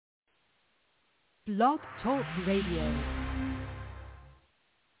Blog Talk Radio.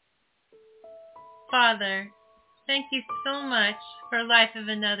 Father, thank you so much for life of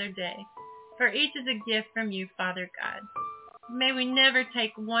another day, for each is a gift from you, Father God. May we never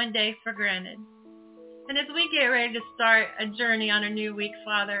take one day for granted. And as we get ready to start a journey on a new week,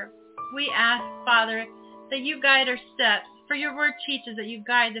 Father, we ask, Father, that you guide our steps, for your word teaches that you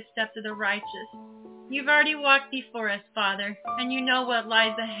guide the steps of the righteous. You've already walked before us, Father, and you know what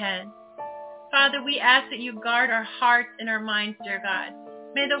lies ahead. Father, we ask that you guard our hearts and our minds, dear God.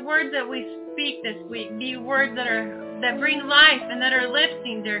 May the words that we speak this week be words that bring life and that are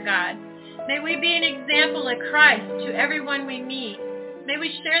lifting, dear God. May we be an example of Christ to everyone we meet. May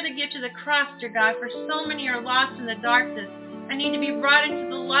we share the gift of the cross, dear God, for so many are lost in the darkness and need to be brought into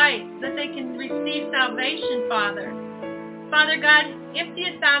the light that they can receive salvation, Father. Father God, empty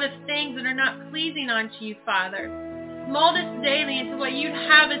us out of things that are not pleasing unto you, Father. Mold us daily into what you'd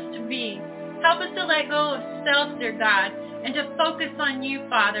have us to be. Help us to let go of self, dear God, and to focus on you,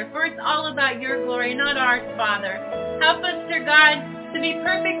 Father, for it's all about your glory, not ours, Father. Help us, dear God, to be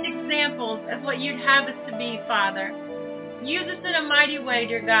perfect examples of what you'd have us to be, Father. Use us in a mighty way,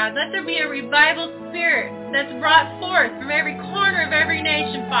 dear God. Let there be a revival spirit that's brought forth from every corner of every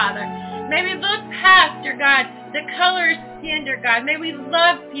nation, Father. May we look past, dear God, the color of skin, dear God. May we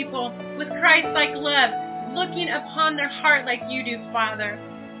love people with Christ-like love, looking upon their heart like you do, Father.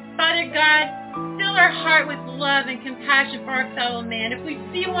 Father God, fill our heart with love and compassion for our fellow man. If we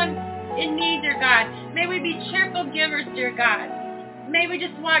see one in need, dear God, may we be cheerful givers, dear God. May we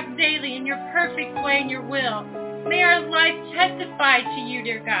just walk daily in your perfect way and your will. May our life testify to you,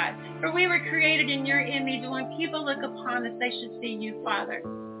 dear God, for we were created in your image, and when people look upon us, they should see you, Father.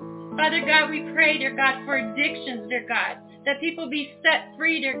 Father God, we pray, dear God, for addictions, dear God, that people be set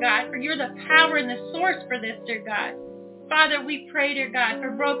free, dear God, for you're the power and the source for this, dear God. Father, we pray, dear God,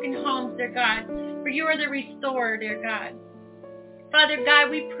 for broken homes, dear God, for you are the restorer, dear God. Father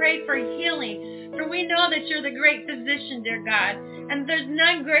God, we pray for healing, for we know that you're the great physician, dear God, and there's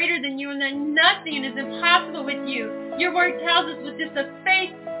none greater than you, and that nothing is impossible with you. Your word tells us with just the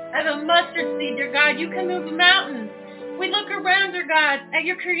faith of a mustard seed, dear God, you can move mountains. We look around, dear God, at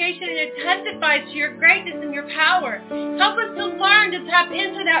your creation, and it testifies to your greatness and your power. Help us to learn to tap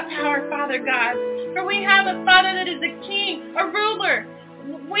into that power, Father God. For we have a Father that is a king, a ruler.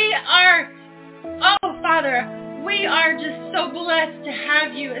 Father, we are just so blessed to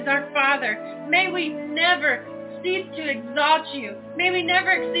have you as our Father. May we never cease to exalt you. May we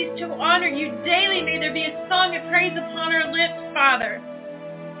never cease to honor you daily. May there be a song of praise upon our lips, Father.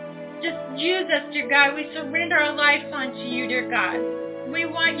 Just use us, dear God. We surrender our lives unto you, dear God. We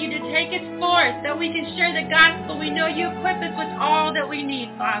want you to take us forth that we can share the gospel. We know you equip us with all that we need,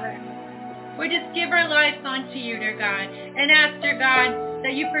 Father. We just give our lives unto you, dear God, and ask, dear God,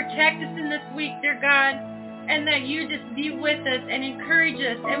 that you protect us in this week, dear God, and that you just be with us and encourage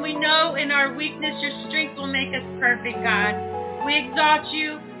us. And we know in our weakness, your strength will make us perfect, God. We exalt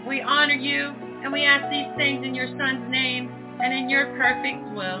you, we honor you, and we ask these things in your Son's name and in your perfect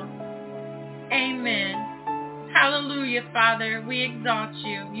will. Amen. Hallelujah, Father. We exalt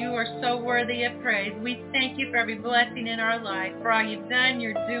you. You are so worthy of praise. We thank you for every blessing in our life, for all you've done,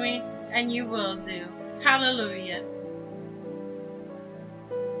 you're doing, and you will do. Hallelujah.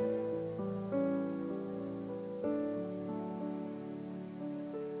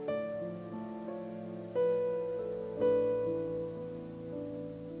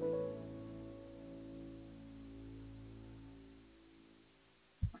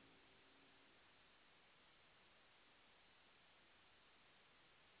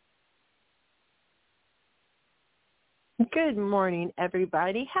 Good morning,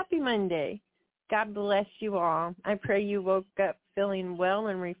 everybody. Happy Monday. God bless you all. I pray you woke up feeling well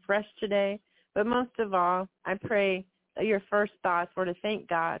and refreshed today. But most of all, I pray that your first thoughts were to thank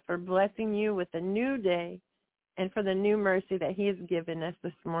God for blessing you with a new day and for the new mercy that he has given us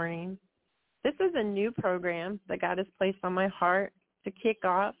this morning. This is a new program that God has placed on my heart to kick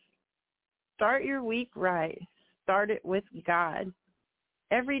off. Start your week right. Start it with God.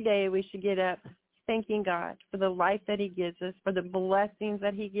 Every day we should get up thanking God for the life that he gives us, for the blessings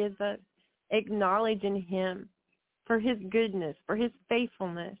that he gives us, acknowledging him for his goodness, for his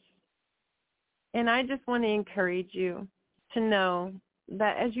faithfulness. And I just want to encourage you to know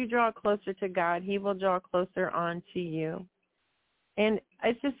that as you draw closer to God, he will draw closer on to you. And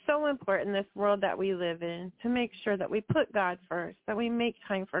it's just so important in this world that we live in to make sure that we put God first, that we make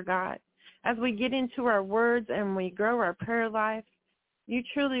time for God. As we get into our words and we grow our prayer life, you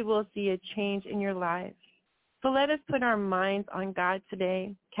truly will see a change in your life. So let us put our minds on God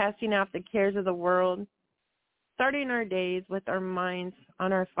today, casting out the cares of the world, starting our days with our minds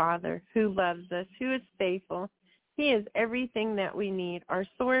on our Father who loves us, who is faithful. He is everything that we need, our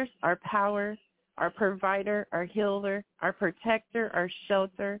source, our power, our provider, our healer, our protector, our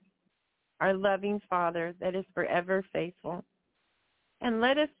shelter, our loving Father that is forever faithful. And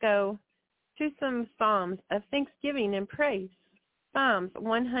let us go to some Psalms of thanksgiving and praise. Psalms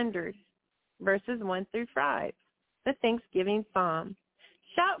 100, verses 1 through 5, the Thanksgiving Psalm.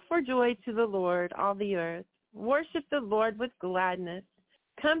 Shout for joy to the Lord, all the earth. Worship the Lord with gladness.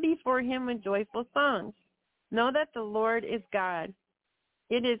 Come before him with joyful songs. Know that the Lord is God.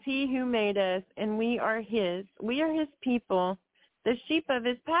 It is he who made us, and we are his. We are his people, the sheep of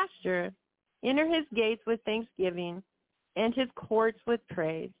his pasture. Enter his gates with thanksgiving, and his courts with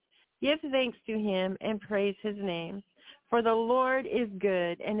praise. Give thanks to him and praise his name. For the Lord is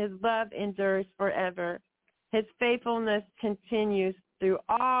good, and his love endures forever. His faithfulness continues through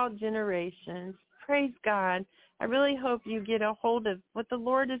all generations. Praise God. I really hope you get a hold of what the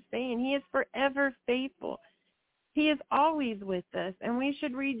Lord is saying. He is forever faithful. He is always with us, and we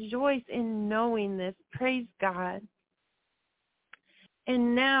should rejoice in knowing this. Praise God.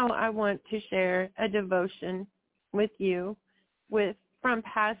 And now I want to share a devotion with you from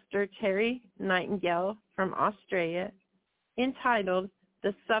Pastor Terry Nightingale from Australia, entitled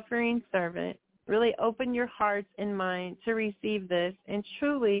The Suffering Servant. Really open your hearts and mind to receive this and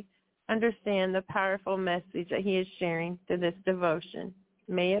truly understand the powerful message that he is sharing through this devotion.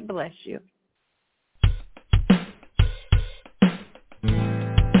 May it bless you.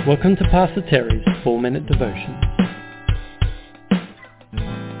 Welcome to Pastor Terry's 4-minute devotion.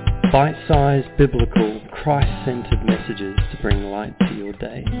 Bite-sized, biblical, Christ-centered messages to bring light to your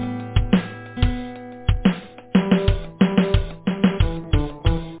day.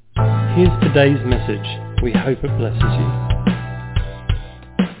 Here's today's message. We hope it blesses you.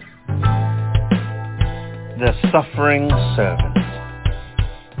 The Suffering Servant.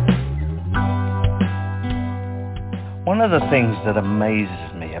 One of the things that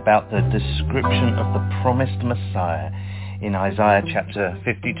amazes me about the description of the promised Messiah in Isaiah chapter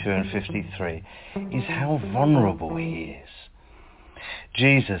 52 and 53 is how vulnerable he is.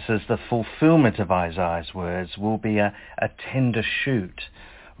 Jesus, as the fulfillment of Isaiah's words, will be a tender shoot,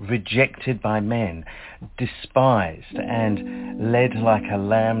 rejected by men, despised, and led like a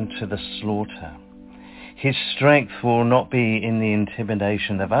lamb to the slaughter. His strength will not be in the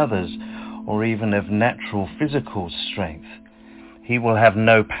intimidation of others or even of natural physical strength. He will have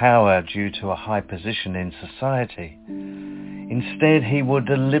no power due to a high position in society. Instead, he will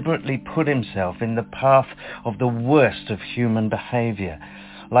deliberately put himself in the path of the worst of human behavior,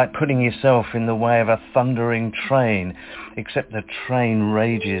 like putting yourself in the way of a thundering train, except the train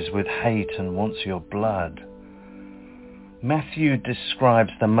rages with hate and wants your blood. Matthew describes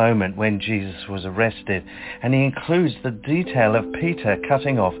the moment when Jesus was arrested, and he includes the detail of Peter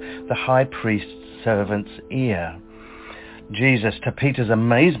cutting off the high priest's servant's ear. Jesus, to Peter's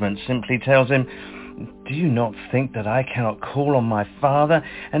amazement, simply tells him, "Do you not think that I cannot call on my Father,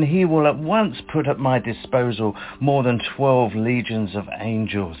 and he will at once put at my disposal more than 12 legions of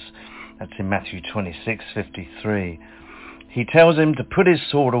angels?" That's in Matthew 26:53. He tells him to put his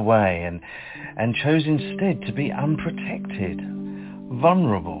sword away and chose instead to be unprotected,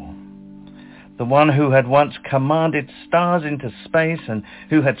 vulnerable. The one who had once commanded stars into space and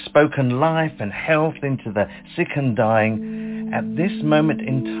who had spoken life and health into the sick and dying, at this moment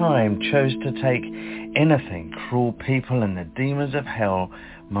in time chose to take anything cruel people and the demons of hell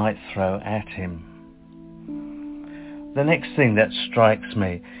might throw at him. The next thing that strikes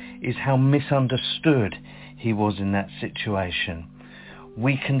me is how misunderstood he was in that situation.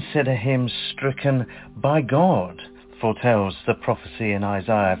 We consider him stricken by God, foretells the prophecy in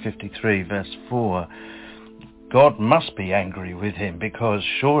Isaiah 53 verse 4. God must be angry with him because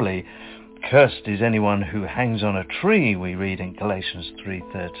surely cursed is anyone who hangs on a tree, we read in Galatians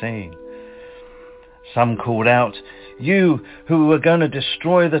 3:13. Some called out, "You who were going to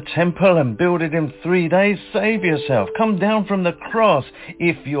destroy the temple and build it in 3 days, save yourself. Come down from the cross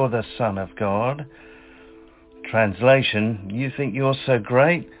if you're the Son of God." Translation, you think you're so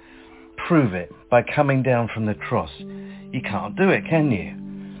great? Prove it by coming down from the cross. You can't do it, can you?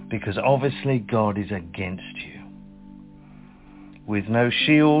 Because obviously God is against you. With no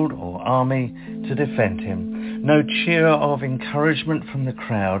shield or army to defend him, no cheer of encouragement from the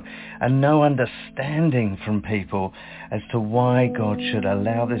crowd, and no understanding from people as to why God should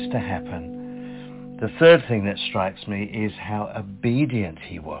allow this to happen. The third thing that strikes me is how obedient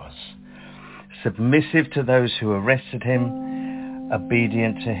he was. Submissive to those who arrested him,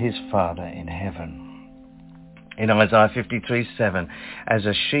 obedient to his Father in heaven. In Isaiah 53:7, as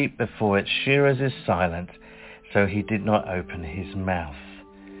a sheep before its shearers is silent, so he did not open his mouth.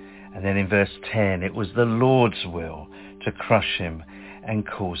 And then in verse 10, it was the Lord's will to crush him and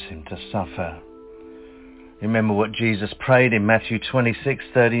cause him to suffer. Remember what Jesus prayed in Matthew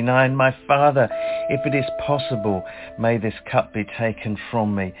 26:39, "My Father, if it is possible, may this cup be taken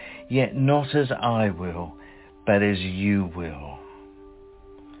from me, yet not as I will, but as you will."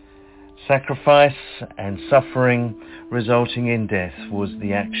 Sacrifice and suffering resulting in death was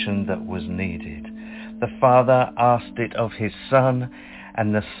the action that was needed. The Father asked it of his Son,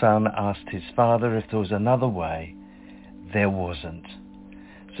 and the Son asked his Father if there was another way. There wasn't.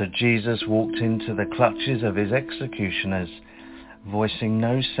 So Jesus walked into the clutches of his executioners, voicing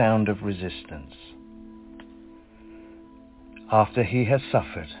no sound of resistance. After he has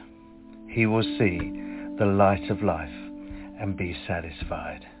suffered, he will see the light of life and be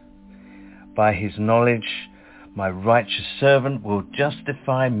satisfied. By his knowledge, my righteous servant will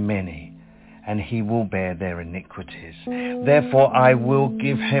justify many, and he will bear their iniquities. Therefore I will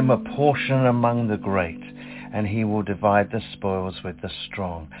give him a portion among the great, and he will divide the spoils with the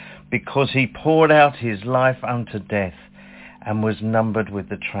strong, because he poured out his life unto death, and was numbered with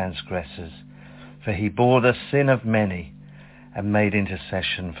the transgressors. For he bore the sin of many, and made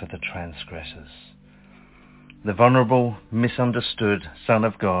intercession for the transgressors. The vulnerable, misunderstood Son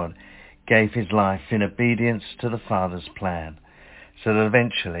of God gave his life in obedience to the Father's plan, so that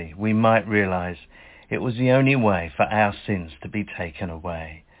eventually we might realize it was the only way for our sins to be taken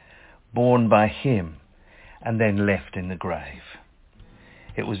away, borne by him and then left in the grave.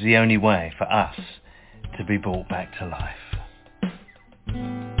 It was the only way for us to be brought back to life.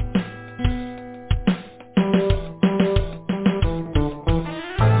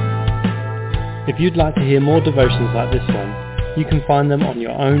 If you'd like to hear more devotions like this one, you can find them on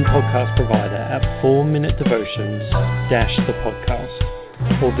your own podcast provider at 4minutedevotions-the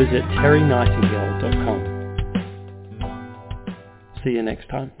podcast, or visit terrynightingale.com. See you next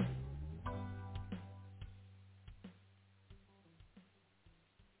time.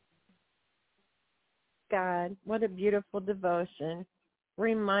 God, what a beautiful devotion,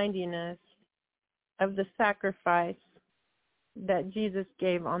 reminding us of the sacrifice that Jesus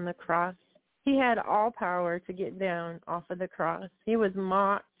gave on the cross. He had all power to get down off of the cross. He was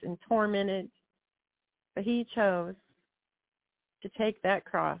mocked and tormented, but he chose to take that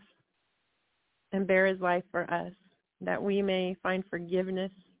cross and bear his life for us, that we may find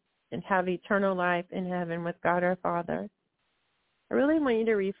forgiveness and have eternal life in heaven with God our Father. I really want you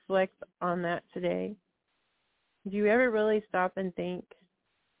to reflect on that today. Do you ever really stop and think,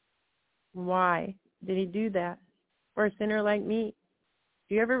 why did he do that for a sinner like me?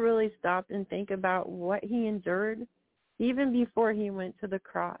 Do you ever really stop and think about what he endured even before he went to the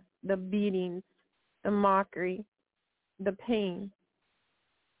cross? The beatings, the mockery, the pain.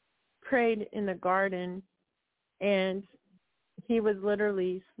 Prayed in the garden, and he was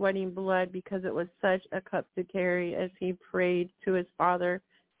literally sweating blood because it was such a cup to carry as he prayed to his Father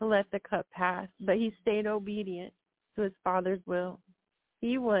to let the cup pass. But he stayed obedient to his Father's will.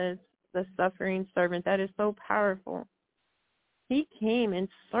 He was the suffering servant. That is so powerful. He came and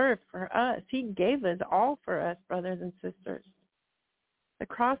served for us. He gave us all for us, brothers and sisters. The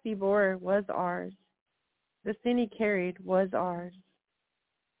cross he bore was ours. The sin he carried was ours.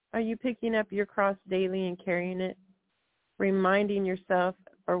 Are you picking up your cross daily and carrying it, reminding yourself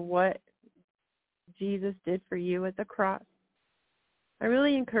of what Jesus did for you at the cross? I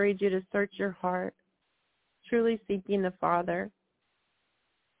really encourage you to search your heart, truly seeking the Father,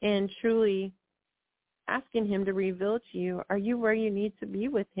 and truly asking him to reveal to you, are you where you need to be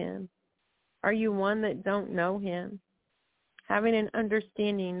with him? Are you one that don't know him? Having an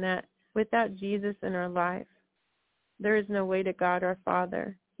understanding that without Jesus in our life, there is no way to God our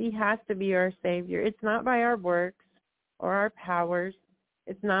Father. He has to be our Savior. It's not by our works or our powers.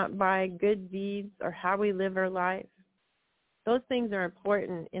 It's not by good deeds or how we live our life. Those things are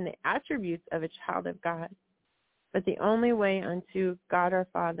important in the attributes of a child of God. But the only way unto God our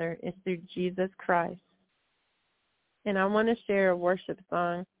Father is through Jesus Christ. And I want to share a worship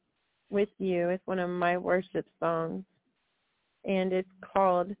song with you. It's one of my worship songs, and it's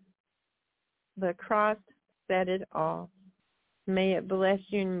called The Cross Said It All. May it bless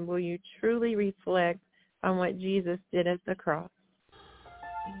you, and will you truly reflect on what Jesus did at the cross.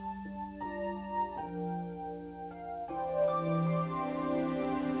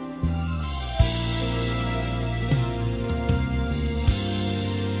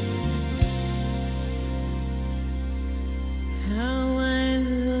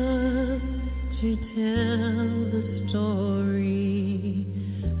 To tell the story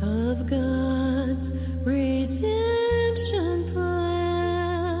of God's redemption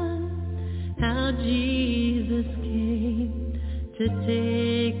plan, how Jesus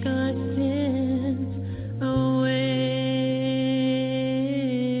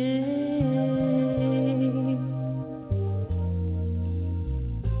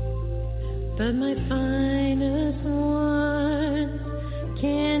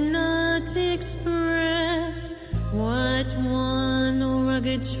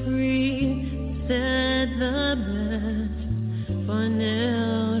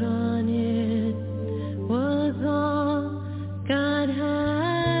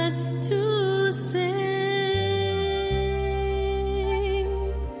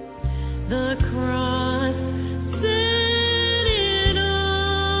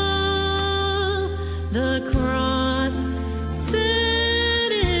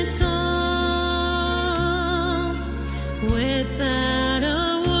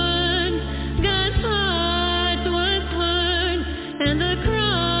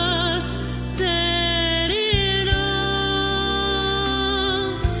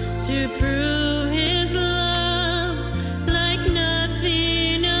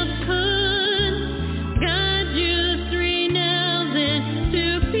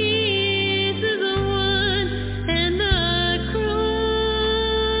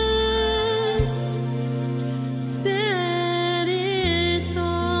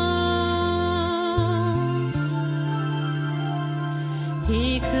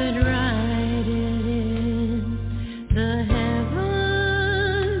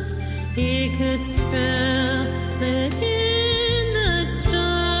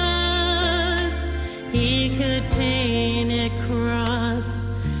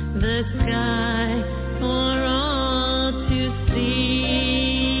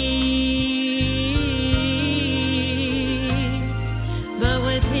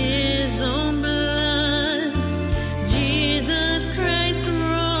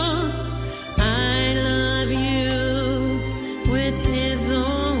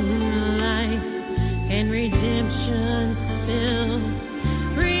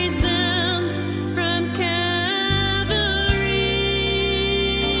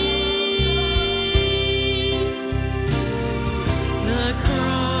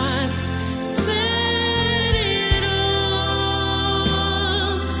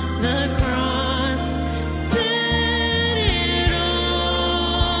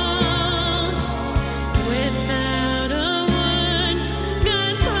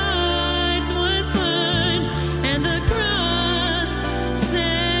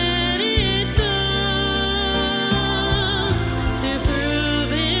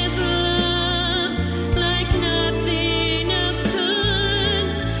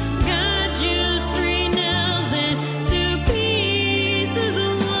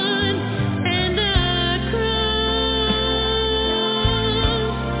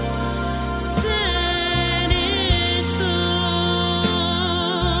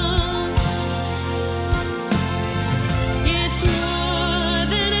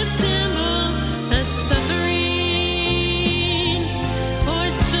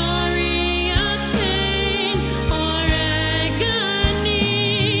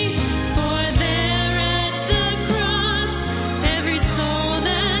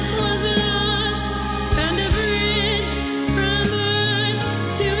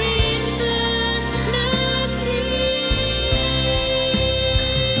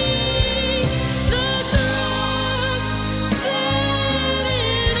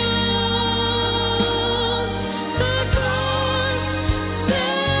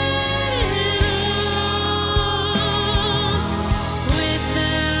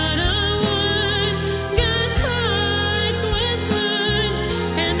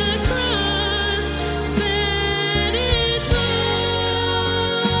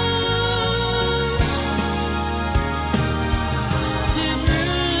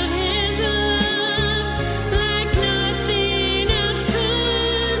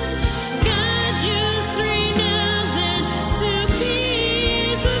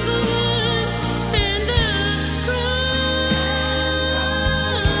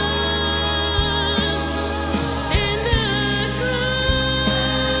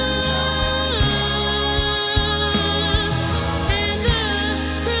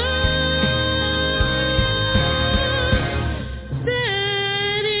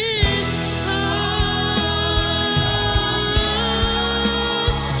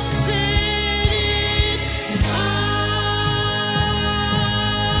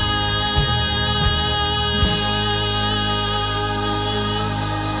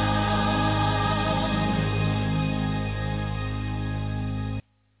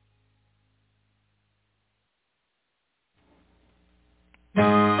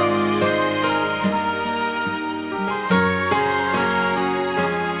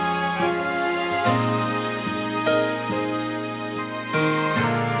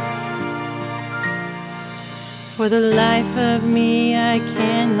For the life of me, I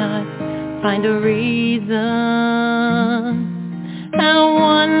cannot find a reason how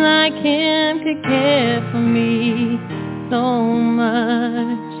one like him could care for me so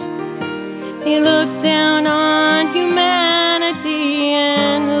much. He looked down on humanity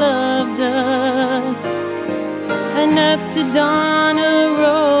and loved us enough to don a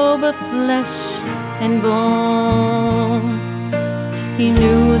robe of flesh and bone. He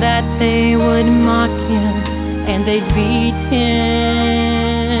knew that they would mock him and they'd beat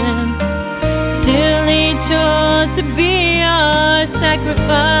him. Still he chose to be our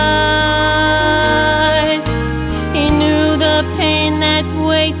sacrifice. He knew the pain that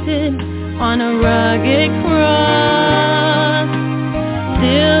waited on a rugged cross.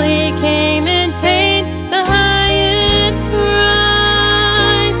 Still he came and paid the highest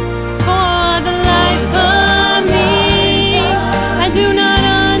price.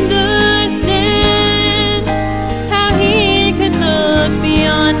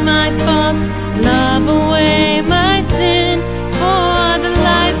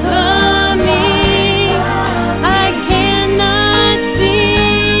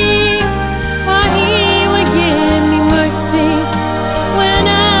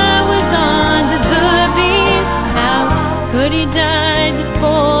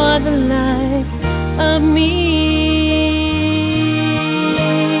 of me.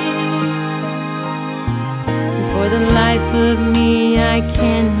 For the life of me, I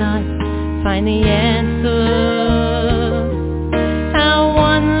cannot find the answer. How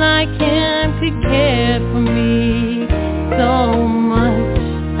one like him could care for me so much.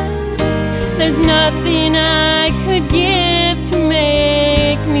 There's nothing I could give to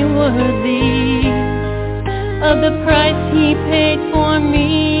make me worthy of the price he paid for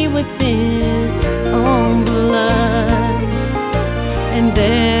me with his own blood. And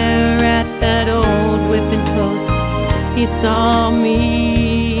there at that old whipping post, he saw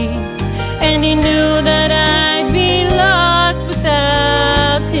me, and he knew that I'd be lost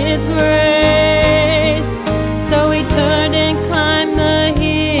without his grace. So he turned and climbed the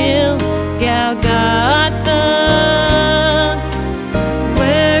hill, Golgotha,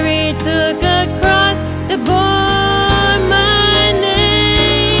 where he took a cross that bore my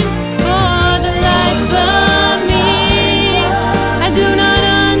name. For the life of me, I do not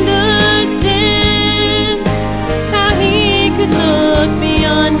understand how he could look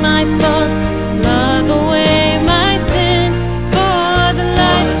beyond my faults, love away my sin. For the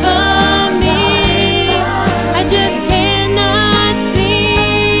life of me, I just cannot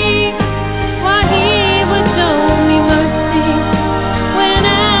see why he would show me mercy when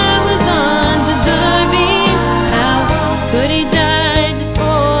I was undeserving. How could he die just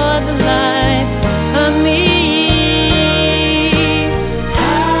for the life of me?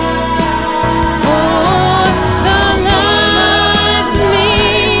 For the life of me,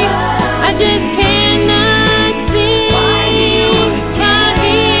 I just cannot see why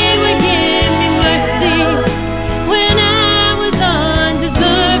he would give me mercy when I was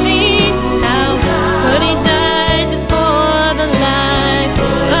undeserving. How could he die just for the life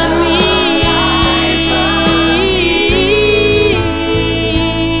of me?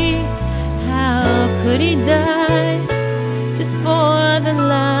 How could he die just for the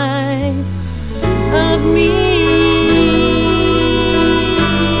life of me?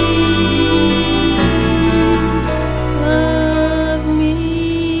 Of me.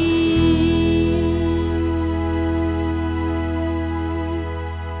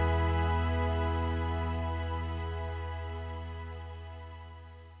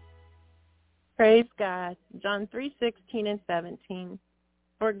 Praise God. John 3:16 and 17.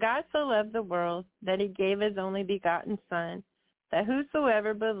 For God so loved the world that he gave his only begotten Son, that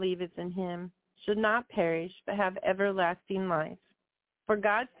whosoever believeth in him should not perish, but have everlasting life. For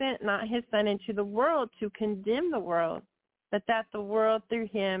God sent not his Son into the world to condemn the world, but that the world through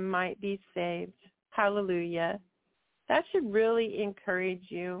him might be saved. Hallelujah. That should really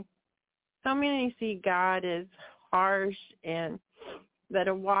encourage you. So many see God as harsh, and that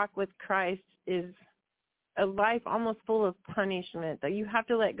a walk with Christ is a life almost full of punishment, that you have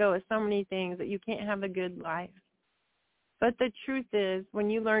to let go of so many things, that you can't have a good life. But the truth is, when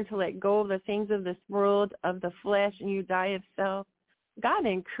you learn to let go of the things of this world, of the flesh, and you die of self, God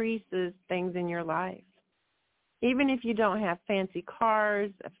increases things in your life. Even if you don't have fancy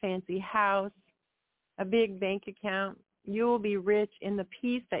cars, a fancy house, a big bank account, you will be rich in the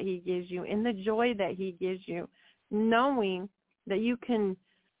peace that he gives you, in the joy that he gives you, knowing that you can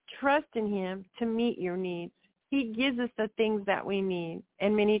trust in him to meet your needs. He gives us the things that we need,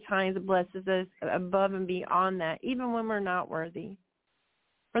 and many times blesses us above and beyond that, even when we're not worthy.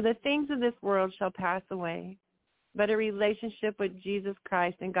 For the things of this world shall pass away, but a relationship with Jesus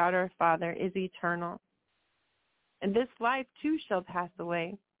Christ and God our Father is eternal. And this life too shall pass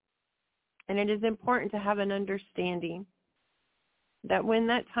away. And it is important to have an understanding that when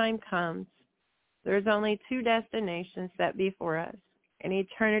that time comes, there's only two destinations set before us: an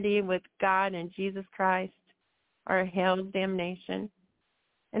eternity with God and Jesus Christ, or hell's damnation.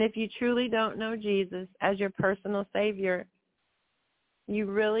 And if you truly don't know Jesus as your personal Savior, you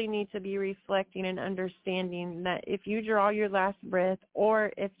really need to be reflecting and understanding that if you draw your last breath,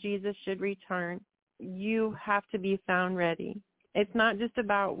 or if Jesus should return, you have to be found ready. It's not just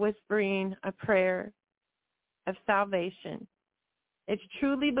about whispering a prayer of salvation. It's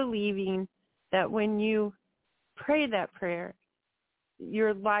truly believing that when you pray that prayer,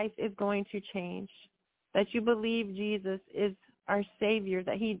 your life is going to change, that you believe Jesus is our Savior,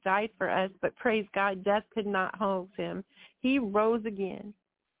 that he died for us, but praise God, death could not hold him. He rose again.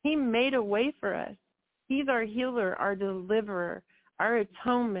 He made a way for us. He's our healer, our deliverer, our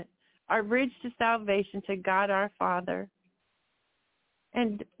atonement, our bridge to salvation to God our Father.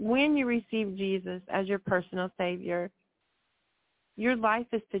 And when you receive Jesus as your personal Savior, your life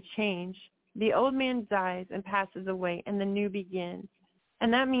is to change. The old man dies and passes away, and the new begins.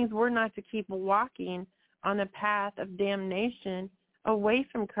 And that means we're not to keep walking on a path of damnation away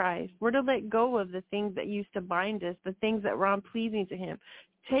from Christ. We're to let go of the things that used to bind us, the things that were unpleasing to him.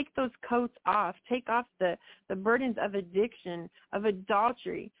 Take those coats off. Take off the burdens of addiction, of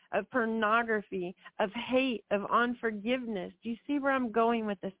adultery, of pornography, of hate, of unforgiveness. Do you see where I'm going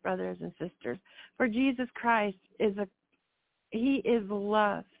with this, brothers and sisters? For Jesus Christ he is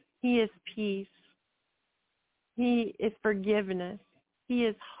love. He is peace. He is forgiveness. He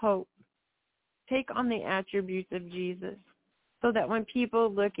is hope. Take on the attributes of Jesus so that when people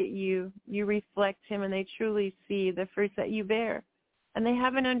look at you, you reflect him and they truly see the fruits that you bear. And they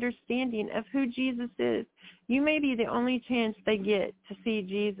have an understanding of who Jesus is. You may be the only chance they get to see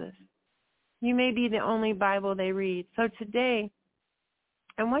Jesus. You may be the only Bible they read. So today,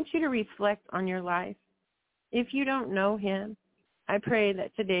 I want you to reflect on your life. If you don't know him, I pray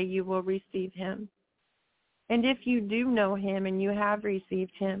that today you will receive him. And if you do know him and you have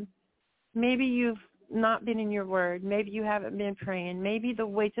received him, maybe you've not been in your word. Maybe you haven't been praying. Maybe the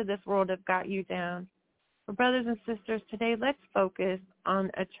weights of this world have got you down. But brothers and sisters, today let's focus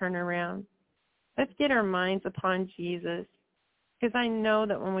on a turnaround. Let's get our minds upon Jesus, because I know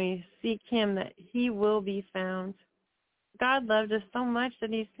that when we seek him that he will be found. God loved us so much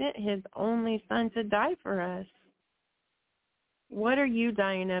that he sent his only son to die for us. What are you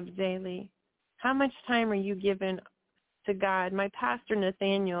dying of daily? How much time are you giving to God? My pastor,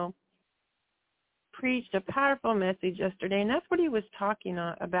 Nathaniel, preached a powerful message yesterday, and that's what he was talking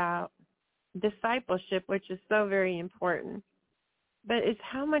about. Discipleship, which is so very important. But it's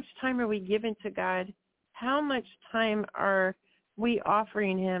how much time are we giving to God? How much time are we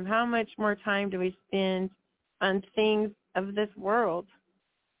offering him? How much more time do we spend on things of this world?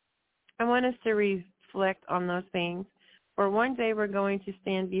 I want us to reflect on those things. For one day we're going to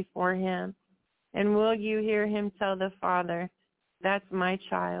stand before him. And will you hear him tell the Father, that's my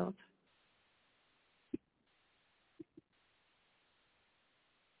child?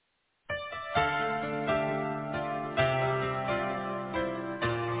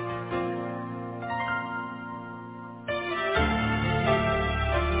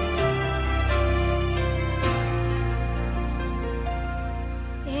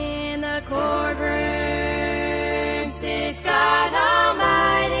 In the courtroom sits God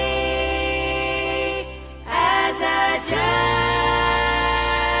Almighty as a judge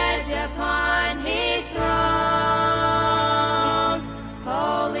upon his throne.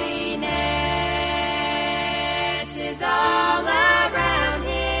 Holiness is all around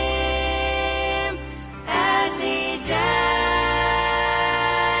him as he judges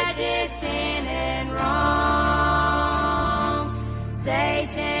sin and wrong.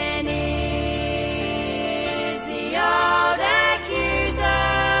 Satan is the old accuser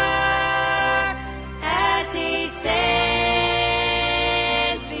as he stands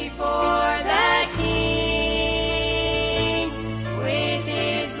before the King with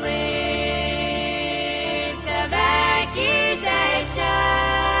his list of accusations.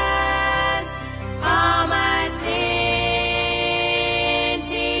 All my sins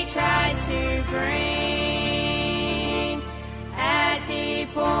he tries to bring as he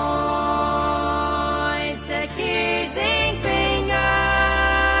pours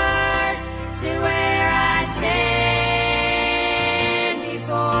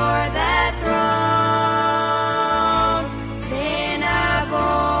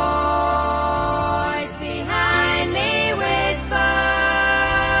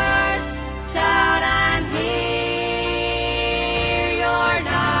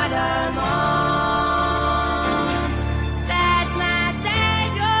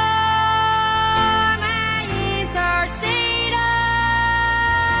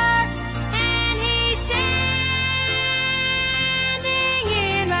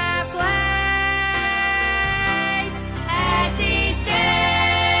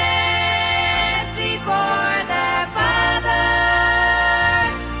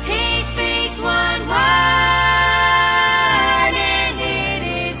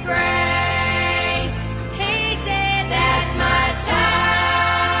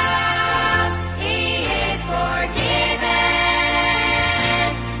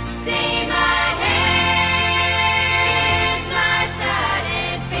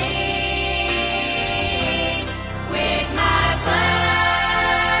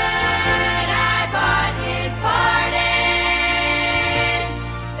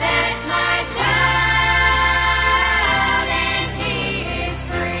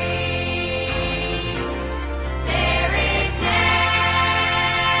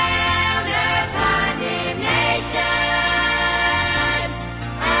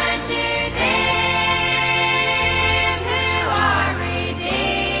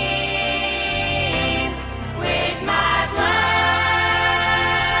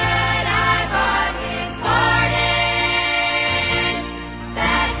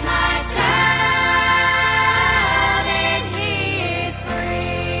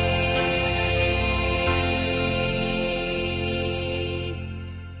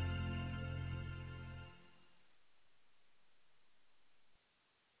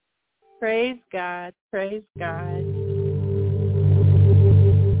Praise God. Praise God.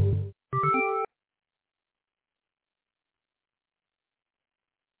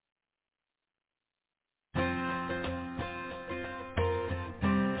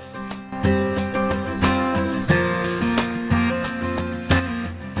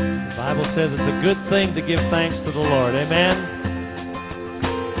 The Bible says it's a good thing to give thanks to the Lord. Amen?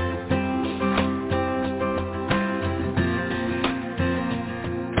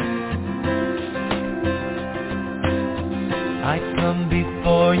 I come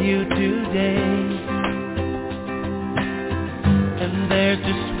before you today, and there's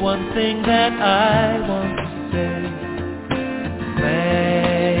just one thing that I want to say.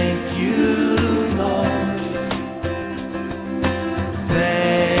 Thank you, Lord.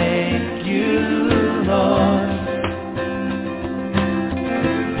 Thank you, Lord,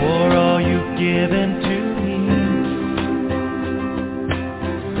 for all you've given to me,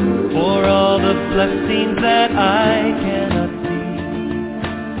 for all the blessings that I cannot see.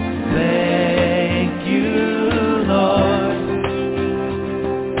 Thank you, Lord.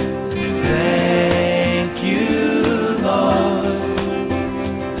 Thank you, Lord.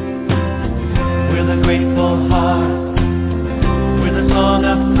 With a grateful heart, with a song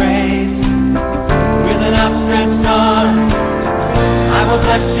of praise, with an outstretched arm, I will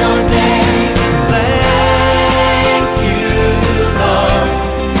bless your name and thank you, Lord.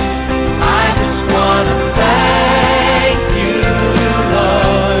 I just want to thank you,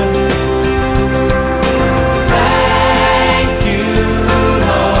 Lord. Thank you,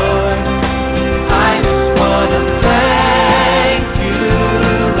 Lord. I just want to thank you,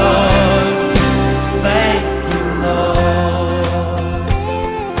 Lord. Thank you, Lord.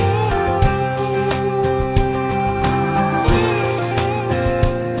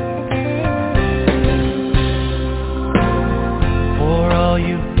 For all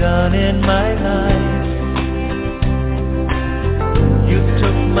you've done in my life, you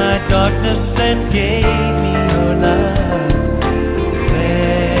took my darkness and gave me your light.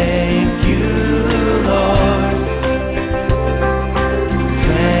 Thank you, Lord.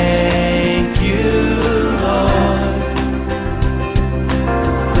 Thank you, Lord.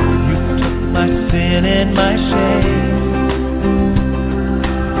 You took my sin and my shame.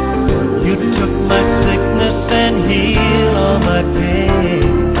 You took my sickness and healed all my pain.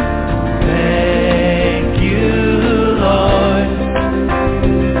 Thank you, Lord.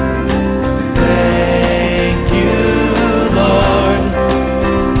 Thank you, Lord.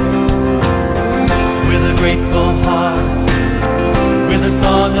 With a grateful heart, with a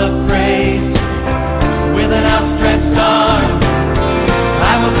song of praise, with an outstretched arm,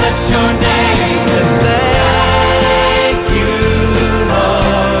 I will bless your name and thank you,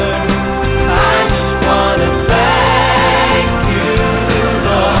 Lord. I just want to thank you,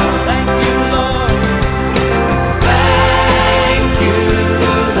 Lord. Thank you, Lord. Thank you,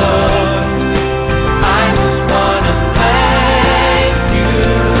 Lord. I just want to thank you,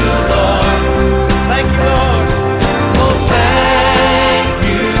 Lord. Thank you, Lord. Oh, thank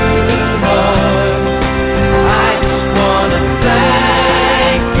you, Lord. I just want to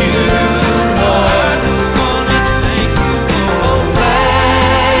thank you, Lord. I just want to thank you, Lord. Oh,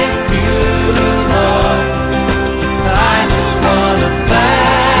 thank you, Lord. I just want to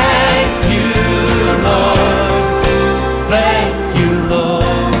thank you, Lord. Thank you,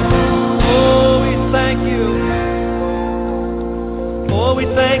 Lord. Oh, we thank you. Oh, we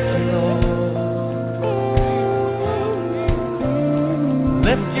thank you, Lord.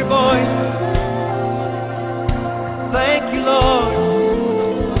 Lift your voice. Thank you, Lord.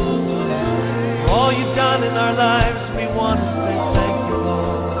 For all you've done in our lives, we want to say thank you,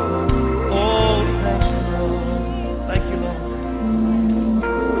 Lord. Oh, thank you, Lord. Thank you, Lord.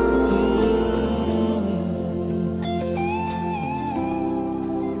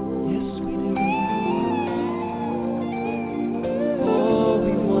 Yes, we do. Oh,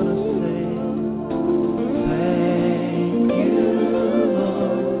 we want to say thank you,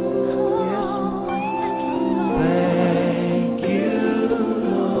 Lord.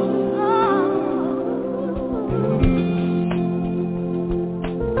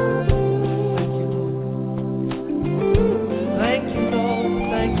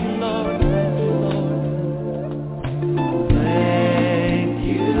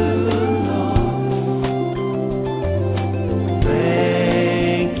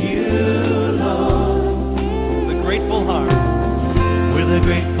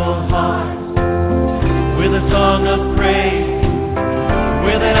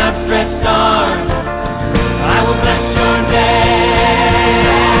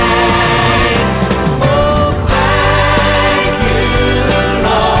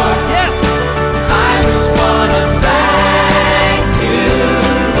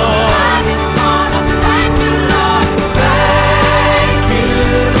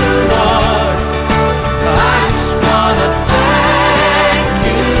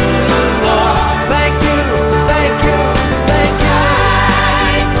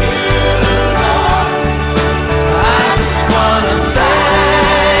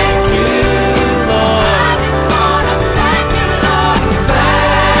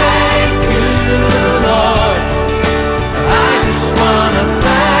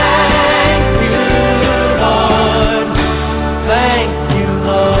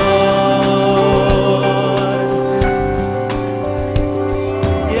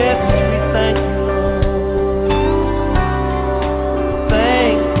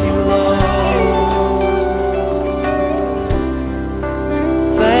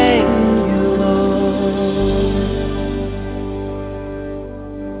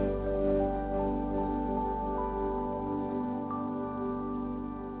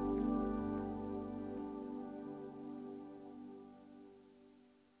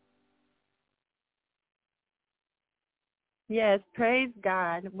 Yes, praise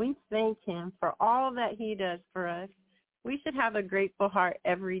God. We thank him for all that he does for us. We should have a grateful heart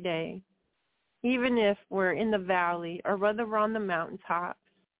every day, even if we're in the valley or whether we're on the mountaintop.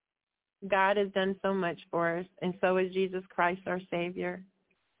 God has done so much for us, and so is Jesus Christ, our Savior.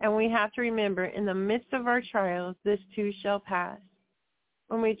 And we have to remember, in the midst of our trials, this too shall pass.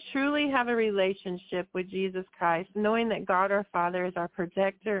 When we truly have a relationship with Jesus Christ, knowing that God our Father is our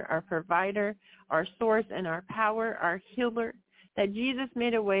protector, our provider, our source, and our power, our healer, that Jesus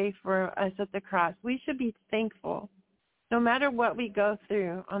made a way for us at the cross, we should be thankful. No matter what we go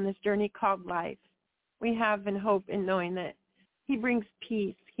through on this journey called life, we have and hope in knowing that he brings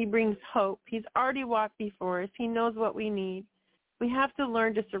peace. He brings hope. He's already walked before us. He knows what we need. We have to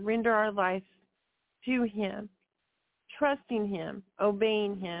learn to surrender our lives to him, trusting him,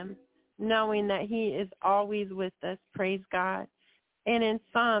 obeying him, knowing that he is always with us. Praise God. And in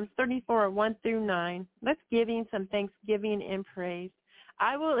Psalms 34, 1-9, let's give him some thanksgiving and praise.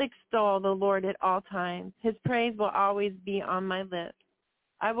 I will extol the Lord at all times. His praise will always be on my lips.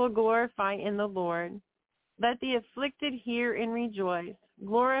 I will glorify in the Lord. Let the afflicted hear and rejoice.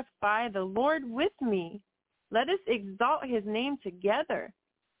 Glorify the Lord with me. Let us exalt his name together.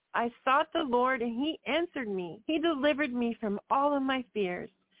 I sought the Lord, and he answered me. He delivered me from all of my fears.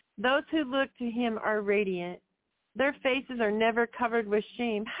 Those who look to him are radiant. Their faces are never covered with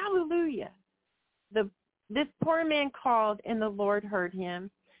shame. Hallelujah. This poor man called, and the Lord heard him.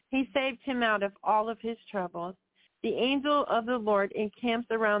 He saved him out of all of his troubles. The angel of the Lord encamps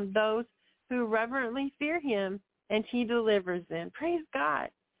around those who reverently fear him, and he delivers them. Praise God.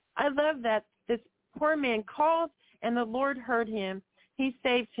 I love that this poor man called, and the Lord heard him. He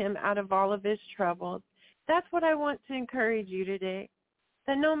saved him out of all of his troubles. That's what I want to encourage you today,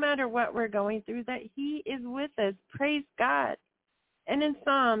 that no matter what we're going through, that he is with us. Praise God. And in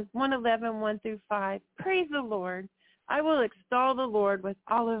Psalms 111, 1-5, praise the Lord. I will extol the Lord with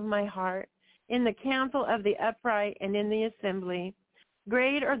all of my heart, in the council of the upright and in the assembly.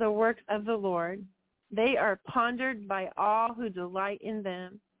 Great are the works of the Lord. They are pondered by all who delight in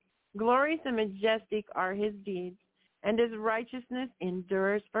them. Glorious and majestic are his deeds, and his righteousness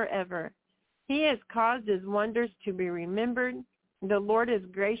endures forever. He has caused his wonders to be remembered. The Lord is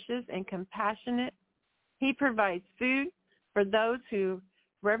gracious and compassionate. He provides food for those who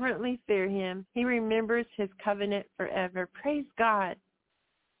reverently fear him. He remembers his covenant forever. Praise God.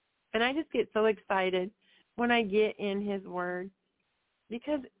 And I just get so excited when I get in his word,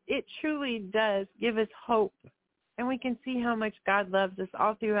 because it truly does give us hope. And we can see how much God loves us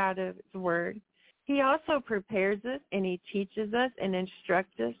all throughout his word. He also prepares us, and he teaches us and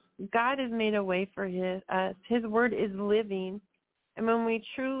instructs us. God has made a way for us. His word is living. And when we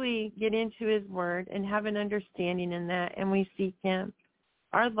truly get into his word and have an understanding in that, and we seek him,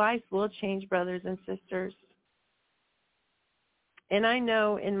 our lives will change, brothers and sisters. And I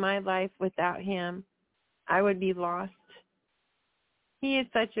know in my life without him, I would be lost. He is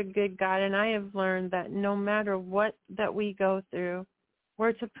such a good God, and I have learned that no matter what that we go through,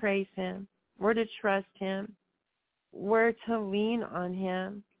 we're to praise him. We're to trust him. We're to lean on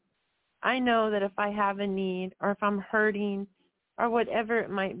him. I know that if I have a need, or if I'm hurting, or whatever it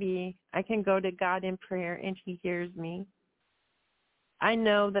might be, I can go to God in prayer, and he hears me. I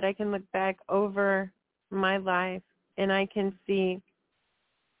know that I can look back over my life, and I can see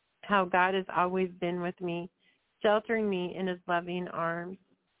how God has always been with me, sheltering me in his loving arms.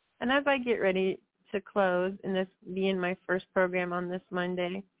 And as I get ready to close, and this being my first program on this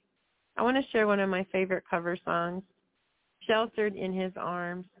Monday, I want to share one of my favorite cover songs, Sheltered in His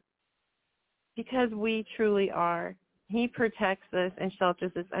Arms, because we truly are. He protects us and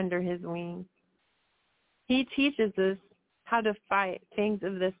shelters us under his wings. He teaches us how to fight things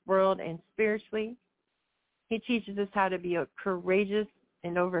of this world and spiritually. He teaches us how to be courageous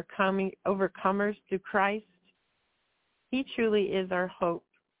and overcomers through Christ. He truly is our hope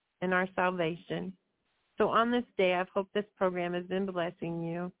and our salvation. So on this day, I hope this program has been blessing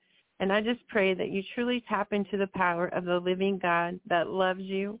you. And I just pray that you truly tap into the power of the living God that loves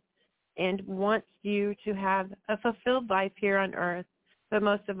you and wants you to have a fulfilled life here on earth, but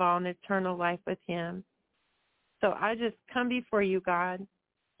most of all, an eternal life with him. So I just come before you, God,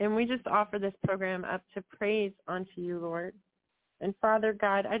 and we just offer this program up to praise unto you, Lord. And Father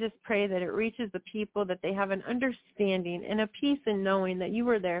God, I just pray that it reaches the people, that they have an understanding and a peace in knowing that you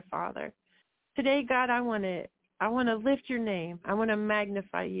are there, Father. Today, God, I want to lift your name. I want to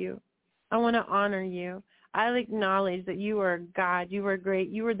magnify you. I want to honor you. I'll acknowledge that you are God. You are great.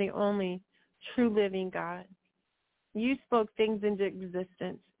 You are the only true living God. You spoke things into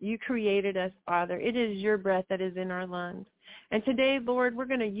existence. You created us, Father. It is your breath that is in our lungs. And today, Lord, we're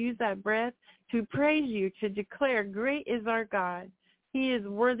going to use that breath to praise you, to declare, great is our God. He is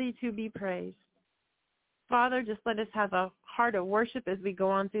worthy to be praised. Father, just let us have a heart of worship as we go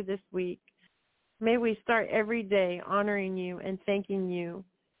on through this week. May we start every day honoring you and thanking you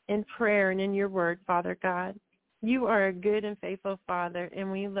in prayer and in your word, Father God. You are a good and faithful Father,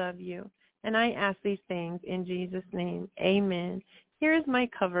 and we love you. And I ask these things in Jesus' name. Amen. Here is my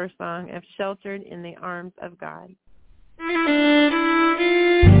cover song of Sheltered in the Arms of God. Oh,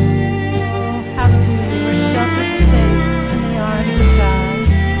 hallelujah. We're sheltered safe in the arms of God.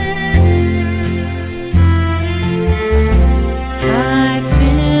 I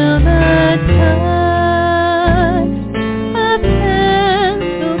feel the touch of hands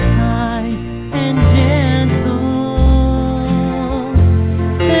so kind and gentle.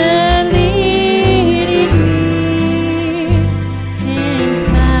 They're leading me in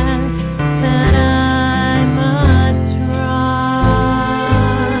paths that I must trust.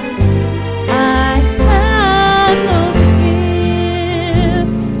 I have no fear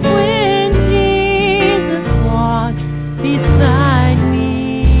when Jesus walks beside me.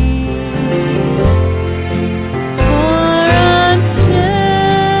 For I'm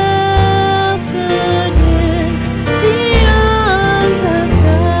sheltered in the arms of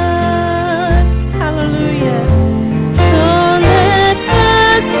God. Hallelujah. So let the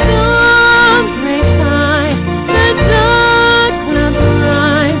storm break high, the dark clouds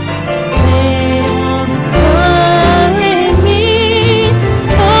rise. They won't worry me,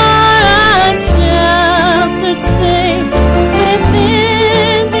 for I'm sheltered safe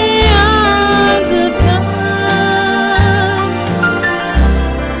within the arms of God.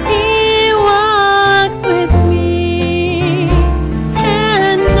 He walks with me,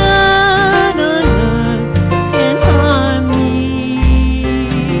 and none on earth can harm me.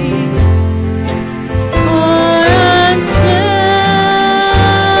 For I'm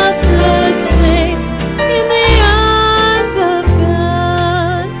sheltered safe in the arms of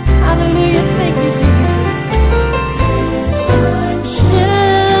God. Hallelujah. Thank you, Jesus. I'm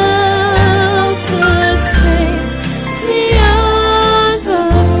sheltered safe in the arms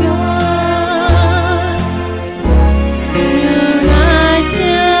of God. Tonight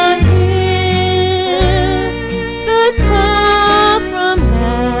shall hear the call from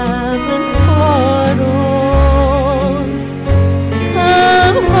heaven's portals.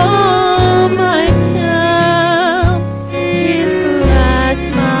 Come home, my child. His last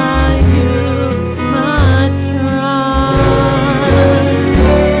mile you must trust.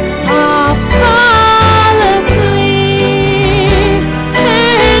 I'll fall asleep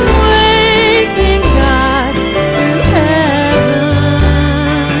and wake in God through heaven.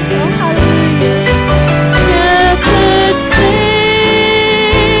 Oh, hallelujah. Sheltered safe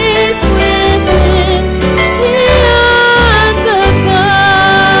within the arms of God.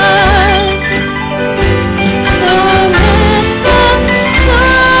 So let the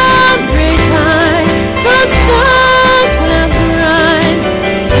storm break high, the dark clouds rise.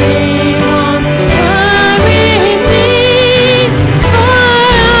 They won't worry me, for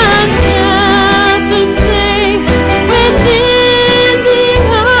I'm sheltered safe within the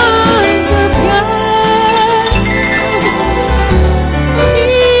arms of God.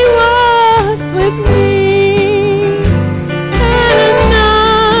 He walks with me, and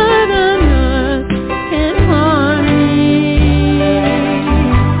none on earth can harm me.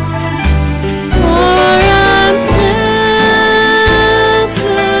 For I'm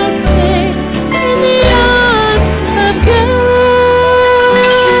sheltered safe in the arms of God.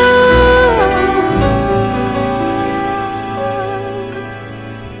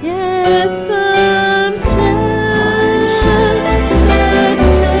 Yes, I'm sheltered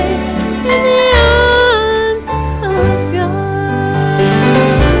safe in the arms of God.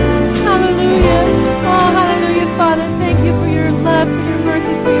 Hallelujah. Oh, hallelujah, Father. Thank you for your love, for your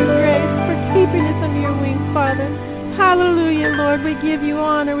mercy, for your grace, for keeping us under your wings, Father. Hallelujah, Lord. We give you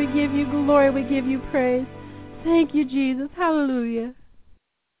honor. We give you glory. We give you praise. Thank you, Jesus. Hallelujah.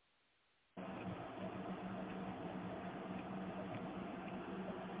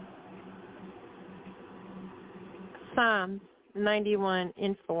 Psalms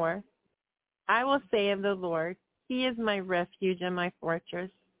 91:4. I will say of the Lord, he is my refuge and my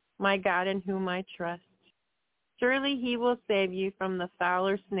fortress, my God in whom I trust. Surely he will save you from the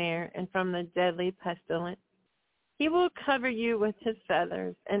fowler's snare and from the deadly pestilence. He will cover you with his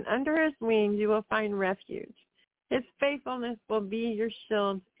feathers, and under his wings you will find refuge. His faithfulness will be your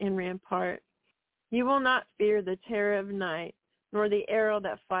shield and rampart. You will not fear the terror of night, nor the arrow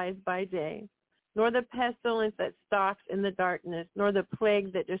that flies by day, nor the pestilence that stalks in the darkness, nor the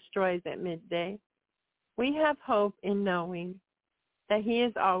plague that destroys at midday. We have hope in knowing that he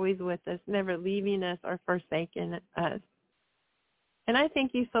is always with us, never leaving us or forsaking us. And I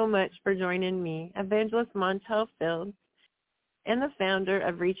thank you so much for joining me, Evangelist Montell Fields, and the founder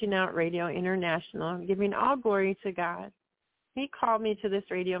of Reaching Out Radio International, giving all glory to God. He called me to this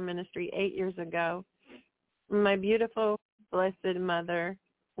radio ministry 8 years ago. My beautiful, blessed mother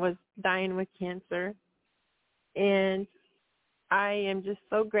was dying with cancer, and I am just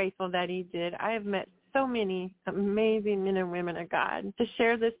so grateful that he did. I have met so many amazing men and women of God to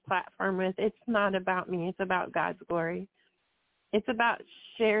share this platform with. It's not about me. It's about God's glory. It's about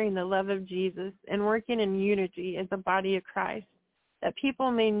sharing the love of Jesus and working in unity as the body of Christ, that people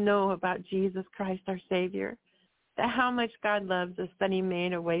may know about Jesus Christ, our Savior, that how much God loves us, that he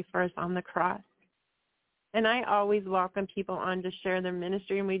made a way for us on the cross. And I always welcome people on to share their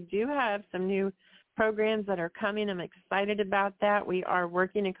ministry, and we do have some new programs that are coming. I'm excited about that. We are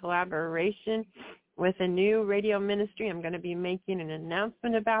working in collaboration with a new radio ministry. I'm going to be making an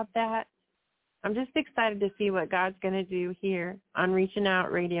announcement about that. I'm just excited to see what God's going to do here on Reaching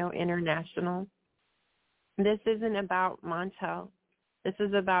Out Radio International. This isn't about Montell. This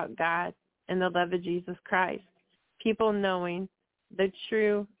is about God and the love of Jesus Christ. People knowing the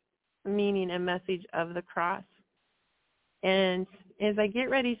true meaning and message of the cross. And as I get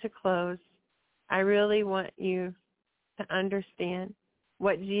ready to close, I really want you to understand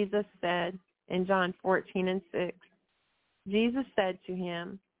what Jesus said in John 14:6. Jesus said to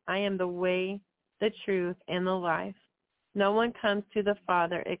him, I am the way, the truth, and the life. No one comes to the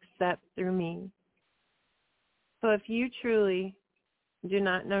Father except through me. So if you truly do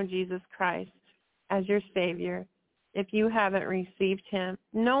not know Jesus Christ as your Savior, if you haven't received him,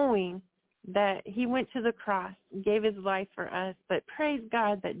 knowing that he went to the cross, gave his life for us, but praise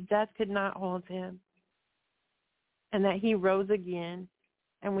God that death could not hold him, and that he rose again,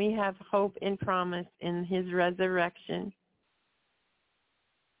 and we have hope and promise in his resurrection,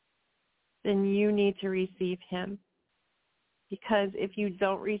 then you need to receive him. Because if you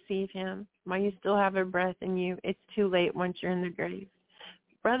don't receive him while you still have a breath in you, it's too late once you're in the grave.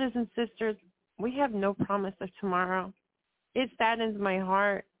 Brothers and sisters, we have no promise of tomorrow. It saddens my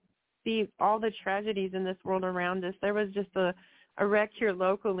heart to see all the tragedies in this world around us. There was just a wreck here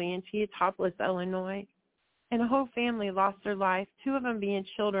locally in Teotopolis, Illinois, and a whole family lost their life, 2 of them being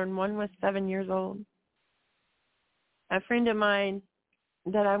children. One was 7 years old. A friend of mine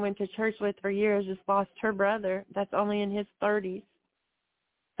that I went to church with for years just lost her brother that's only in his 30s.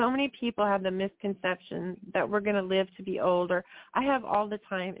 So many people have the misconception that we're going to live to be old, or I have all the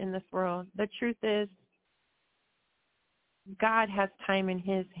time in this world. The truth is, God has time in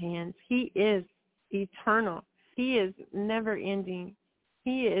his hands. He is eternal. He is never ending.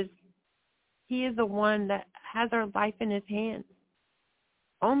 He is the one that has our life in his hands.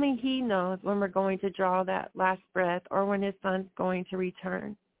 Only he knows when we're going to draw that last breath or when his son's going to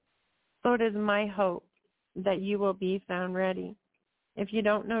return. So it is my hope that you will be found ready. If you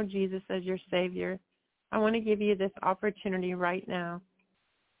don't know Jesus as your Savior, I want to give you this opportunity right now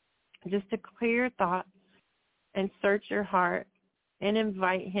just to clear your thoughts and search your heart and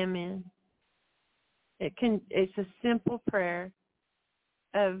invite him in. It's a simple prayer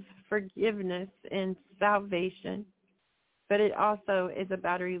of forgiveness and salvation, but it also is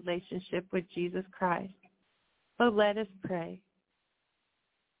about a relationship with Jesus Christ. So let us pray.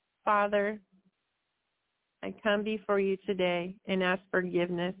 Father, I come before you today and ask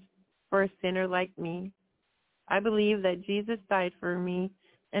forgiveness for a sinner like me. I believe that Jesus died for me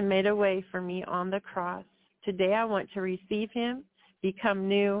and made a way for me on the cross. Today I want to receive him, become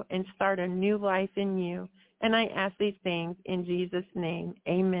new, and start a new life in you. And I ask these things in Jesus' name.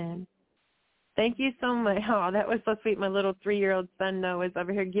 Amen. Thank you so much. Oh, that was so sweet. My little 3-year-old son, Noah, is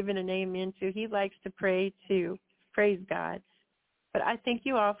over here giving an amen too. He likes to pray too. Praise God. But I thank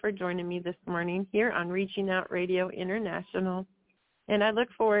you all for joining me this morning here on Reaching Out Radio International. And I look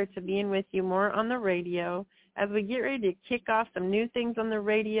forward to being with you more on the radio as we get ready to kick off some new things on the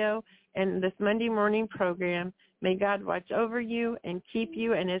radio and this Monday morning program. May God watch over you and keep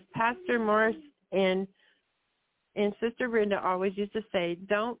you. And as Pastor Morris and Sister Brenda always used to say,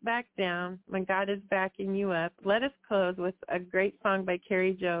 don't back down when God is backing you up. Let us close with a great song by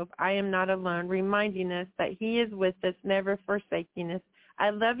Carrie Job, I Am Not Alone, reminding us that he is with us, never forsaking us. I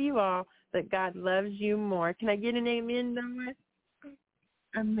love you all, but God loves you more. Can I get an amen, Noah?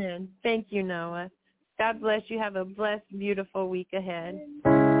 Amen. Thank you, Noah. God bless you. Have a blessed, beautiful week ahead.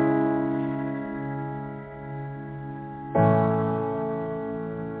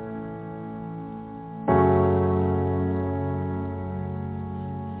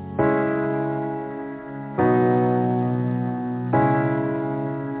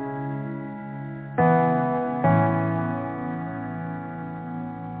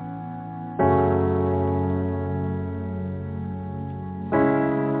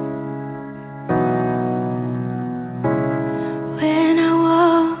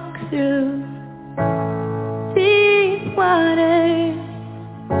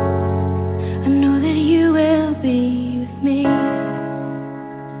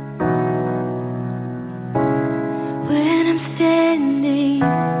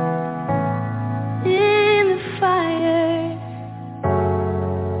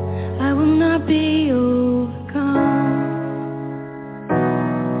 will not be overcome.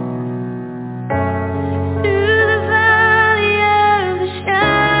 Through the valley of the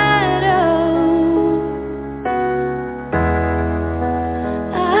shadow,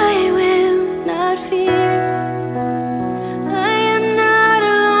 I will not fear. I am not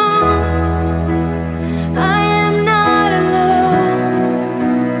alone. I am not alone.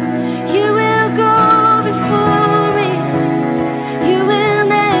 You will go before me. You will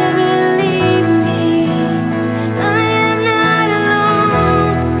never leave me. I am not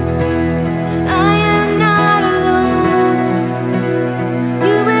alone. I am not alone.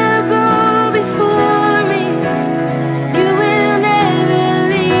 You will go before me. You will never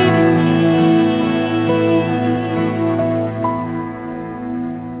leave me.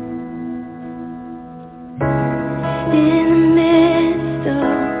 In the midst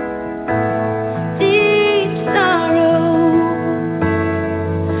of deep sorrow,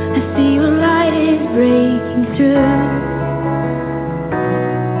 I see your light is breaking through.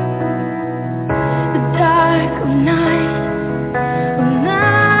 The dark of night will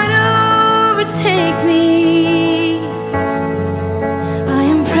not overtake me. I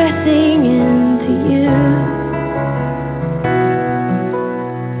am pressing into you.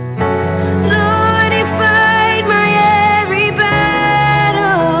 Lord, you fight my every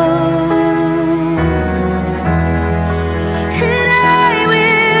battle, and I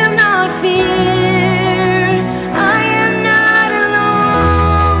will not fear. I am not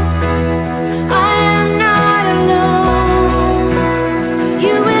alone. I am not alone.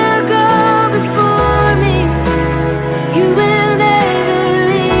 You will go before me. You will never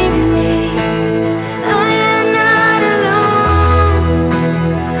leave me. I am not alone.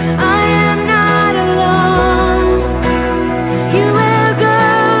 I am not alone. You will go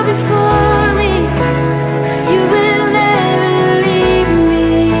before me. You will never leave me.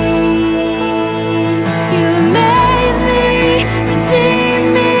 You made me, redeemed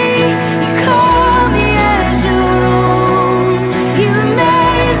me. You call me as your own. You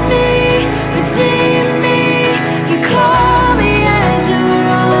made me, redeemed me. You call me as your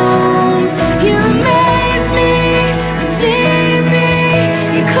own. You made me, redeemed me.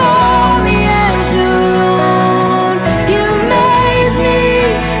 You call me as your own. You made me,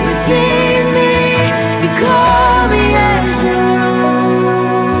 redeemed me. You call me as your own.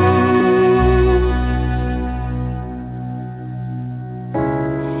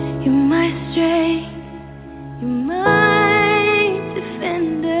 You're my strength. You're my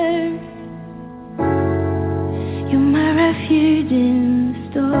defender. You're my refuge in the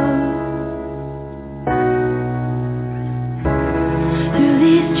storm. Through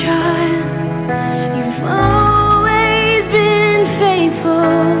these trials, you've always been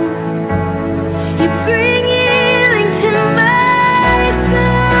faithful. You bring healing to my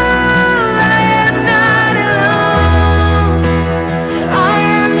soul. I am not alone. I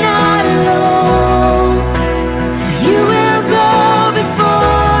am not alone. You will go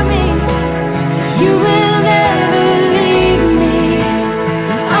before me. You will never leave me.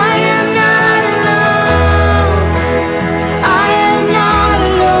 I am not alone. I am not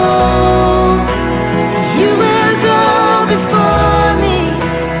alone. You will go before me.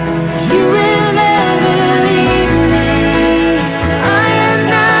 You will never leave me. I am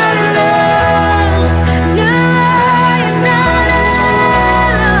not alone. No, I am not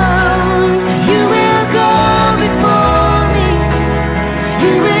alone. You will go before me.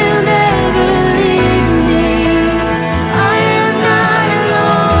 You will never leave me. I am not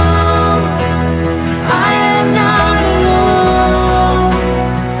alone. I am not alone.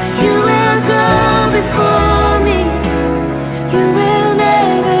 You will go before me. You will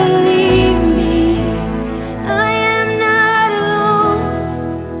never leave me. I am not alone.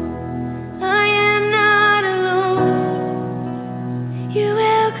 I am not alone. You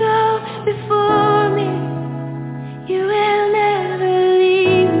will go before me. You will never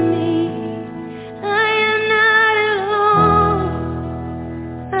leave me. I am not alone.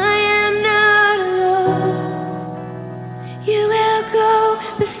 I am not alone. You will go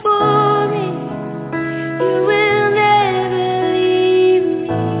before me. You will never leave me.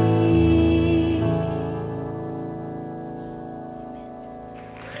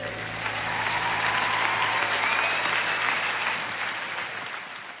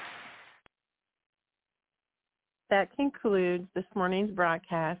 That concludes this morning's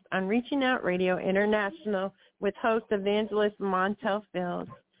broadcast on Reaching Out Radio International with host Evangelist Montell Fields.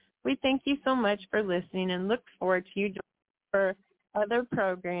 We thank you so much for listening and look forward to you joining for other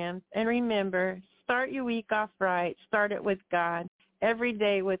programs. And remember, start your week off right. Start it with God. Every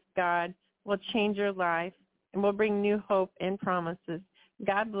day with God will change your life and will bring new hope and promises.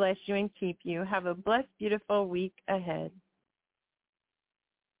 God bless you and keep you. Have a blessed, beautiful week ahead.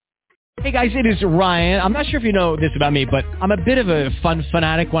 Hey guys, it is Ryan. I'm not sure if you know this about me, but I'm a bit of a fun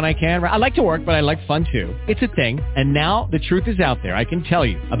fanatic when I can. I like to work, but I like fun too. It's a thing. And now the truth is out there. I can tell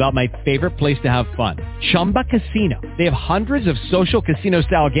you about my favorite place to have fun. Chumba Casino. They have hundreds of social casino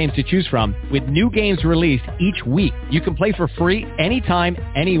style games to choose from with new games released each week. You can play for free anytime,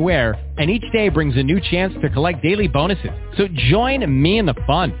 anywhere. And each day brings a new chance to collect daily bonuses. So join me in the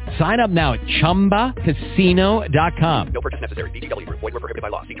fun. Sign up now at ChumbaCasino.com. No purchase necessary. VGW. Void where prohibited by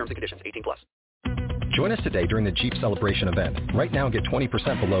law. See terms and conditions. 18+. Join us today during the Jeep Celebration event. Right now, get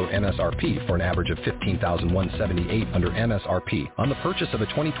 20% below MSRP for an average of $15,178 under MSRP on the purchase of a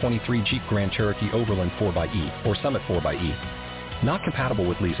 2023 Jeep Grand Cherokee Overland 4xE or Summit 4xE. Not compatible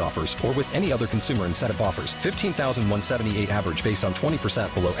with lease offers or with any other consumer incentive offers. $15,178 average based on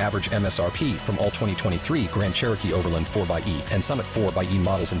 20% below average MSRP from all 2023 Grand Cherokee Overland 4xE and Summit 4xE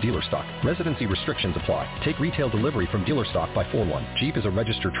models in dealer stock. Residency restrictions apply. Take retail delivery from dealer stock by 4/1. Jeep is a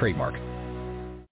registered trademark.